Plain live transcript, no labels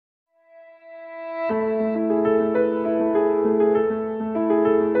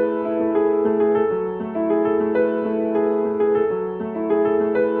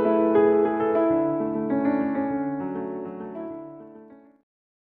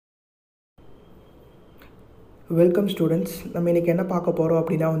Welcome students. நம்ம இன்றைக்கி என்ன பார்க்க போகிறோம்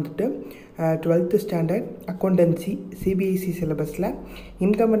அப்படின்னா 12th ஸ்டாண்டர்ட் அக்கௌண்டன்சி சிபிஎஸ்இ சிலபஸில்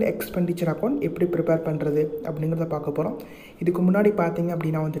இன்கம் அண்ட் எக்ஸ்பெண்டிச்சர் அக்கௌண்ட் எப்படி ப்ரிப்பேர் பண்ணுறது அப்படிங்கிறத பார்க்க போகிறோம். இதுக்கு முன்னாடி பார்த்தீங்க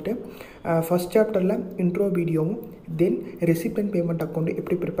அப்படின்னா ஃபஸ்ட் சாப்டரில் இன்ட்ரோ வீடியோவும் தென் ரெசிப்ட் அண்ட் பேமெண்ட் அக்கௌண்ட்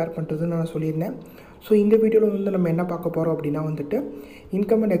எப்படி ப்ரிப்பேர் பண்ணுறதுன்னு நான் சொல்லியிருந்தேன். ஸோ இந்த வீடியோவில் நம்ம என்ன பார்க்க போகிறோம் அப்படின்னா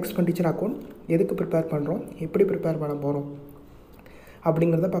இன்கம் அண்ட் எக்ஸ்பெண்டிச்சர் அக்கௌண்ட் எதுக்கு ப்ரிப்பேர் பண்ணுறோம், எப்படி ப்ரிப்பேர் பண்ண போகிறோம்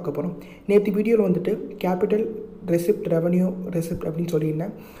அப்படிங்கிறத பார்க்க போகிறோம். நேற்று வீடியோவில் கேபிட்டல் ரெசிப்ட், ரெவன்யூ ரெசிப்ட் அப்படின்னு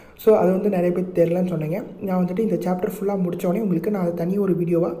சொல்லியிருந்தேன். ஸோ அது நிறைய பேர் தெரிலன்னு சொன்னீங்க. நான் இந்த சாப்டர் ஃபுல்லாக முடித்தோடனே உங்களுக்கு நான் அதை தனி ஒரு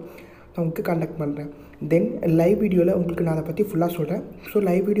வீடியோவாக நான் உங்களுக்கு கண்டக்ட் பண்ணுறேன். தென் லைவ் வீடியோவில் உங்களுக்கு நான் அதை பற்றி ஃபுல்லாக சொல்கிறேன். ஸோ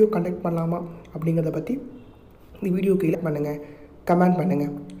லைவ் வீடியோ கண்டக்ட் பண்ணலாமா அப்படிங்கிறத பற்றி இந்த வீடியோ கீழே பண்ணுங்கள், கமெண்ட்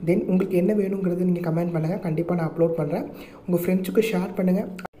பண்ணுங்கள். தென் உங்களுக்கு என்ன வேணுங்கிறது நீங்கள் கமெண்ட் பண்ணுங்கள். கண்டிப்பாக நான் அப்லோட் பண்ணுறேன். உங்கள் ஃப்ரெண்ட்ஸுக்கு ஷேர்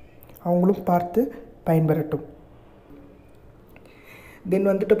பண்ணுங்கள், அவங்களும் பார்த்து பயன்பெறட்டும். தென்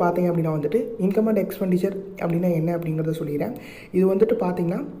பார்த்தீங்க அப்படின்னா இன்கம் அண்ட் எக்ஸ்பெண்டிச்சர் அப்படின்னா என்ன அப்படிங்கிறத சொல்லிடுறேன். இது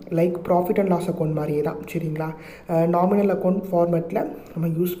பார்த்தீங்கன்னா like profit and loss account மாதிரியே தான், சரிங்களா? நாமினல் அக்கௌண்ட் ஃபார்மேட்டில்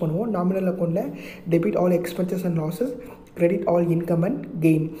நம்ம யூஸ் பண்ணுவோம். நாமினல் அக்கௌண்ட்டில் debit all expenses and losses, credit all income and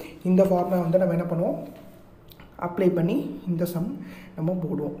gain, இந்த ஃபார்மை நம்ம என்ன பண்ணுவோம், அப்ளை பண்ணி இந்த சம் நம்ம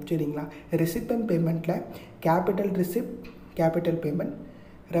போடுவோம், சரிங்களா? Receipt and பேமெண்ட்டில் capital receipt, capital payment,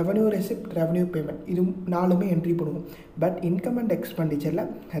 revenue receipt, revenue payment, இது நாலுமே என்ட்ரி பண்ணுவோம். But income and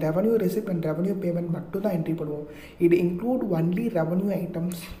எக்ஸ்பெண்டிச்சரில் revenue receipt and revenue payment மட்டும் தான் என்ட்ரி பண்ணுவோம். இது include only revenue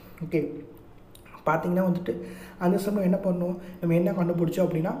items. Okay, பார்த்தீங்கன்னா அந்த சமயம் என்ன பண்ணணும், நம்ம என்ன கண்டுபிடிச்சோம்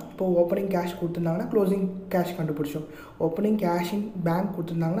அப்படின்னா, இப்போது ஓப்பனிங் கேஷ் கொடுத்துருந்தாங்கன்னா க்ளோசிங் கேஷ் கண்டுபிடிச்சோம். ஓப்பனிங் கேஷ் இன் பேங்க்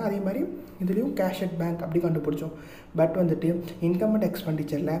கொடுத்துருந்தாங்கன்னா அதே மாதிரி இதுலேயும் கேஷ் அட் பேங்க் அப்படி கண்டுபிடிச்சோம். But income and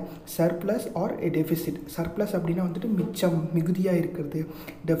எக்ஸ்பெண்டிச்சரில் surplus R deficit. Surplus அப்படின்னா மிச்சம், மிகுதியாக இருக்கிறது.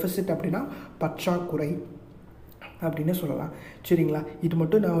 டெஃபிசிட் அப்படின்னா பற்றாக்குறை அப்படின்னு சொல்லலாம், சரிங்களா? இது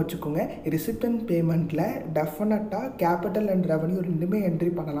மட்டும் நான் வச்சுக்கோங்க. ரெசிப்ட் அண்ட் பேமெண்ட்டில் டெஃபினட்டாக கேபிட்டல் அண்ட் ரெவன்யூ ரெண்டுமே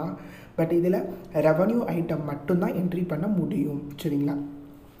என்ட்ரி பண்ணலாம். பட் இதில் ரெவன்யூ ஐட்டம் மட்டும்தான் என்ட்ரி பண்ண முடியும், சரிங்களா?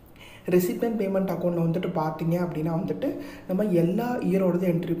 ரெசிப்ட் அண்ட் பேமெண்ட் அக்கௌண்ட்டில் பார்த்தீங்க அப்படின்னா நம்ம எல்லா இயரோடது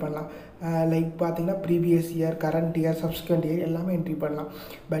என்ட்ரி பண்ணலாம். லைக் பார்த்தீங்கன்னா previous year, current year, சப்ஸ்கிவெண்ட் year எல்லாமே என்ட்ரி பண்ணலாம்.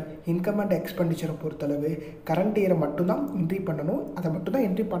 பட் இன்கம் அண்ட் எக்ஸ்பெண்டிச்சரை பொறுத்தளவு கரண்ட் இயரை மட்டும்தான் என்ட்ரி பண்ணணும். அதை மட்டும்தான்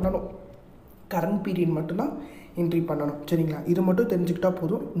என்ட்ரி பண்ணணும். கரண்ட் பீரியட் மட்டும்தான் என்ட்ரி பண்ணணும், சரிங்களா? இது மட்டும் தெரிஞ்சுக்கிட்டால்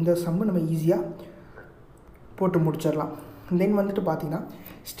போதும். இந்த சம்மு நம்ம ஈஸியாக போட்டு முடிச்சிடலாம். தென் பார்த்தீங்கன்னா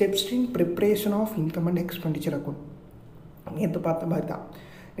steps in preparation of income and expenditure account. நேற்று பார்த்த மாதிரி தான்.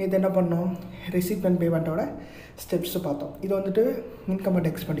 நேற்று என்ன பண்ணோம், ரெசிப்ட் அண்ட் பேமெண்ட்டோட ஸ்டெப்ஸு பார்த்தோம். இது இன்கம் அண்ட்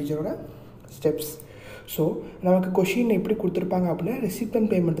எக்ஸ்பெண்டிச்சரோட ஸ்டெப்ஸ். ஸோ நமக்கு கொஷின் எப்படி கொடுத்துருப்பாங்க அப்படின்னா, ரெசிப்ட் அண்ட்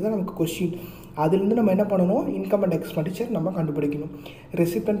பேமெண்ட் தான் நமக்கு கொஷின். அதுலேருந்து நம்ம என்ன பண்ணணும், இன்கம் அண்ட் எக்ஸ்பெண்டிச்சர் நம்ம கண்டுபிடிக்கணும்.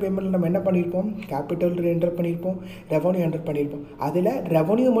 ரெசிப்ட் அண்ட் பேமெண்ட்டில் நம்ம என்ன பண்ணியிருப்போம், கேபிட்டல் என்டர் பண்ணியிருப்போம், ரெவன்யூ என்டர் பண்ணியிருப்போம். அதில்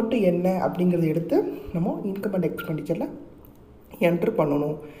ரெவன்யூ மட்டும் என்ன அப்படிங்கிறத எடுத்து நம்ம இன்கம் அண்ட் எக்ஸ்பெண்டிச்சரில் என்ட்ரு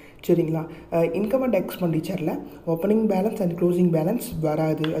பண்ணணும், சரிங்களா? Income and எக்ஸ்பெண்டிச்சரில் opening balance and closing balance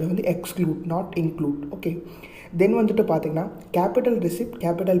வராது. அது எக்ஸ்க்ளூட், நாட் இன்க்ளூட். ஓகே, தென் பார்த்தீங்கன்னா கேபிட்டல் ரெசிப்ட்,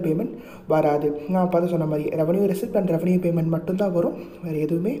 கேபிட்டல் பேமெண்ட் வராது. நான் பார்த்து சொன்ன மாதிரி revenue receipt and revenue payment மட்டும்தான் வரும், வேறு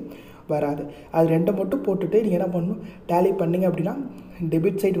எதுவுமே வராது. அது ரெண்டை மட்டும் போட்டுட்டு நீங்கள் என்ன பண்ணணும், டேலி பண்ணிங்க அப்படின்னா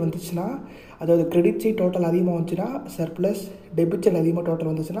டெபிட் சைடு வந்துச்சுன்னா, அதாவது கிரெடிட் சைட் டோட்டல் அதிகமாக வந்துச்சுன்னா சர்ப்ளஸ், டெபிட் சைடு அதிகமாக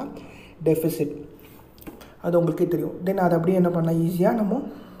டோட்டல் வந்துச்சுன்னா டெஃபிசிட். அது உங்களுக்கே தெரியும். தென் அதை அப்படியே என்ன பண்ணலாம், ஈஸியாக நம்ம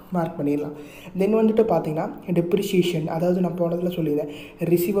மார்க் பண்ணிடலாம். தென் பார்த்தீங்கன்னா டெப்ரிஷியேஷன், அதாவது நான் போனதில் சொல்லியிருந்தேன்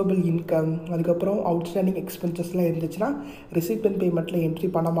ரிசீவபிள் இன்கம், அதுக்கப்புறம் அவுட்ஸ்டாண்டிங் எக்ஸ்பென்சஸ்லாம் இருந்துச்சுன்னா ரெசிப்ட் அண்ட் பேமெண்ட்டில் என்ட்ரி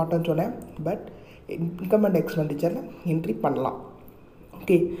பண்ண மாட்டேன்னு சொன்னேன். பட் இன்கம் அண்ட் எக்ஸ்பெண்டிச்சரில் என்ட்ரி பண்ணலாம்.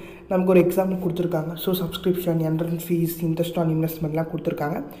 ஓகே, நமக்கு ஒரு எக்ஸாம்பிள் கொடுத்துருக்காங்க. So subscription, entrance fees, interest on இன்வெஸ்ட்மெண்ட்லாம்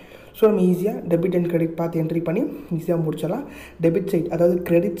கொடுத்துருக்காங்க. ஸோ நம்ம ஈஸியாக டெபிட் அண்ட் கிரெடிட் பார்த்து என்ட்ரி பண்ணி ஈஸியாக முடிச்சிடலாம். டெபிட் சைட், அதாவது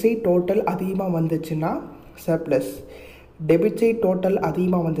கிரெடிட் சைட் டோட்டல் அதிகமாக வந்துச்சுன்னா சர்ப்ளஸ், டெபிட் சைட் டோட்டல்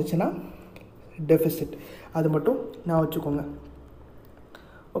அதிகமாக வந்துச்சுன்னா டெஃபிசிட். அது மட்டும் நான் வச்சுக்கோங்க.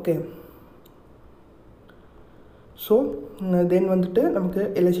 ஓகே, ஸோ தென் நமக்கு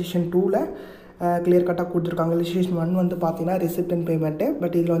எலிசேஷன் 2ல் கிளியர் கட்டாக கொடுத்துருக்காங்க. எலிசேஷன் 1 பார்த்தீங்கன்னா ரெசிப்ட் அண்ட் பேமெண்ட்டு.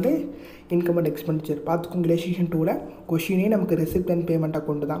 பட் இதில் இன்கம் அண்ட் எக்ஸ்பெண்டிச்சர் பார்த்துக்கோங்க. எலிசேஷன் 2ல் கொஷினே நமக்கு ரெசிப்ட் அண்ட் பேமெண்ட்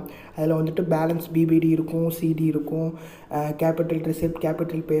அக்கௌண்ட் தான். அதில் பேலன்ஸ் பிபிடி இருக்கும், சிடி இருக்கும், capital receipt,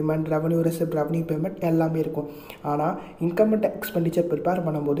 capital payment, revenue receipt, revenue payment எல்லாமே இருக்கும். ஆனால் இன்கம் அண்ட் எக்ஸ்பெண்டிச்சர் ப்ரிப்பேர்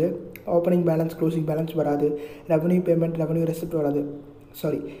பண்ணும்போது ஓப்பனிங் பேலன்ஸ், க்ளோசிங் பேலன்ஸ் வராது. ரெவன்யூ பேமெண்ட், ரெவன்யூ ரெசிப்ட் வராது.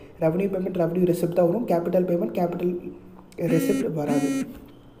 Sorry, revenue payment, revenue receipt தான் வரும். கேபிட்டல் பேமெண்ட், கேபிட்டல் ரெசிப்ட் வராது.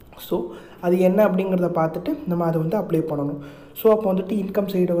 ஸோ அது என்ன அப்படிங்கிறத பார்த்துட்டு நம்ம அதை அப்ளை பண்ணணும். ஸோ அப்போ income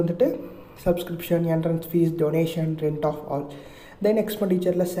side subscription, entrance fees, donation, rent of all. Then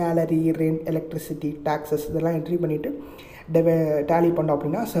எக்ஸ்பெண்டிச்சரில் salary, rent, electricity, taxes இதெல்லாம் என்ட்ரி பண்ணிவிட்டு டேலி பண்ணோம்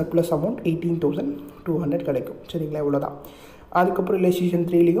அப்படின்னா சர்ப்ளஸ் அமௌண்ட் 18,200 கிடைக்கும். சரிங்களா, இவ்வளோதான். அதுக்கப்புறம் ரிலேஷன்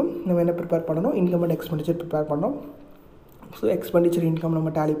 3லேயும் நம்ம என்ன ப்ரிப்பேர் பண்ணணும், இன்கம் அண்ட் எக்ஸ்பெண்டிச்சர் ப்ரிப்பேர் பண்ணோம். ஸோ எக்ஸ்பெண்டிச்சர் இன்கம் நம்ம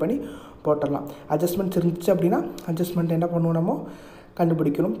டேலி பண்ணி போட்டுடலாம். அட்ஜஸ்ட்மெண்ட்ஸ் இருந்துச்சு அப்படின்னா அட்ஜஸ்ட்மெண்ட் என்ன பண்ணுவோம், நம்ம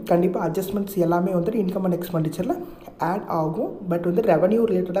கண்டுபிடிக்கணும். கண்டிப்பாக அட்ஜஸ்ட்மெண்ட்ஸ் எல்லாமே வந்துட்டு இன்கம் அண்ட் எக்ஸ்பெண்டிச்சரில் ஆட் ஆகும். பட் வந்து ரெவன்யூ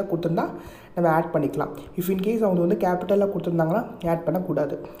ரிலேட்டடாக கொடுத்துருந்தா நம்ம ஆட் பண்ணிக்கலாம். இஃப் இன்கேஸ் அவங்க வந்து கேபிட்டலாக கொடுத்துருந்தாங்கன்னா ஆட்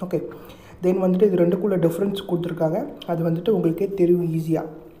பண்ணக்கூடாது. ஓகே, தென் வந்துட்டு இது ரெண்டுக்குள்ளே டிஃப்ரென்ஸ் கொடுத்துருக்காங்க. அது வந்துட்டு உங்களுக்கே தெரியும் ஈஸியாக.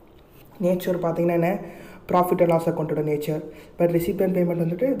 நேச்சர் பார்த்தீங்கன்னா என்ன, profit and loss அக்கௌண்ட்டோட nature. But receipt and payment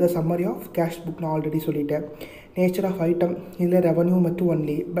வந்துட்டு த சம்மரி ஆஃப் கேஷ் புக் நான் ஆல்ரெடி சொல்லிட்டேன். நேச்சர் ஆஃப் ஐட்டம் இதில் ரெவன்யூ மட்டும்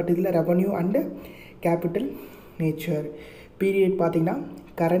ஒன்லி, பட் இதில் revenue and capital nature. Period பார்த்திங்கன்னா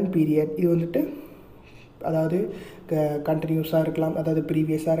கரண்ட் பீரியட், இது வந்துட்டு அதாவது கண்டினியூஸாக இருக்கலாம், அதாவது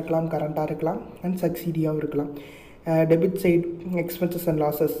ப்ரீவியஸாக இருக்கலாம், கரண்ட்டாக இருக்கலாம், அண்ட் சக்சீடியாகவும் இருக்கலாம். Debit side expenses and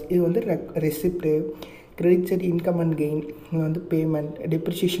losses, இது வந்து receipt. Credit side income and gain, இது வந்து பேமெண்ட்.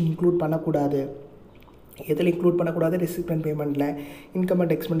 டெப்ரிசியேஷன் இன்க்ளூட் பண்ணக்கூடாது. எதில் இன்க்ளூட் பண்ணக்கூடாது, ரெசிப்ட் அண்ட் பேமெண்ட்டில். இன்கம்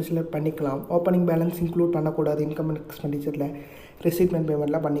அண்ட் எக்ஸ்பெண்டிச்சரில் பண்ணிக்கலாம். ஓப்பனிங் பேலன்ஸ் இன்க்ளூட் பண்ணக்கூடாது இன்கம் அண்ட் எக்ஸ்பெண்டிச்சரில், ரெசிப்ட் அண்ட்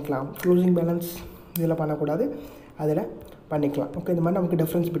பேமெண்ட்டில் பண்ணிக்கலாம். க்ளோசிங் பேலன்ஸ் இதில் பண்ணக்கூடாது, அதில் பண்ணிக்கலாம். ஓகே, இந்த மாதிரி நமக்கு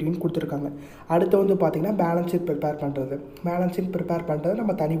டிஃப்ரென்ஸ் பிட்வீன் கொடுத்துருக்காங்க. அடுத்து வந்து பார்த்திங்கன்னா பேலன்ஸ் ஷீட் ப்ரிப்பேர் பண்ணுறது. பேலன்ஸ் ஷீட் ப்ரிப்பேர் பண்ணுறது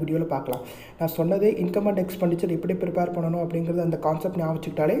நம்ம தனி வீடியோவில் பார்க்கலாம். நான் சொன்னது இன்கம் அண்ட் எக்ஸ்பெண்டிச்சர் எப்படி ப்ரிப்பேர் பண்ணணும் அப்படிங்கிறது அந்த கான்செப்ட் ஞாபகம்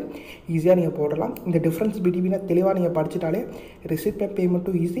வச்சுக்கிட்டாலே ஈஸியாக நீங்கள் போடலாம். இந்த டிஃப்ரென்ஸ் பிட்வீனை தெளிவாக நீங்கள் படிச்சுட்டாலே receipt and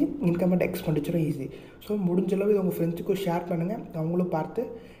பேமெண்ட்டும் easy, income and எக்ஸ்பெண்டிச்சரும் easy. So முடிஞ்சளவு இது உங்கள் ஃப்ரெண்ட்ஸுக்கும் ஷேர் பண்ணுங்கள், அவங்களும் பார்த்து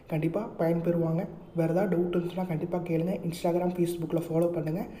கண்டிப்பாக பயன்பெறுவாங்க. வேறு ஏதாவது டவுட் இருந்துச்சுன்னா கண்டிப்பாக கேளுங்க. இன்ஸ்டாகிராம், ஃபேஸ்புக்கில் ஃபாலோ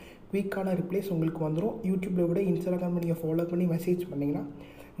பண்ணுங்கள். குயிக்கான ரிப்ளைஸ் உங்களுக்கு வந்துடும். யூடியூப்பில் விட இன்ஸ்டாகிராம் நீங்கள் ஃபாலோ பண்ணி மெசேஜ் பண்ணிங்கன்னா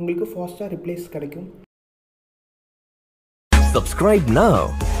உங்களுக்கு ஃபாஸ்ட்டாக ரிப்ளைஸ் கிடைக்கும். Subscribe now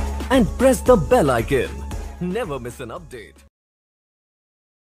and press the bell icon. Never miss an update.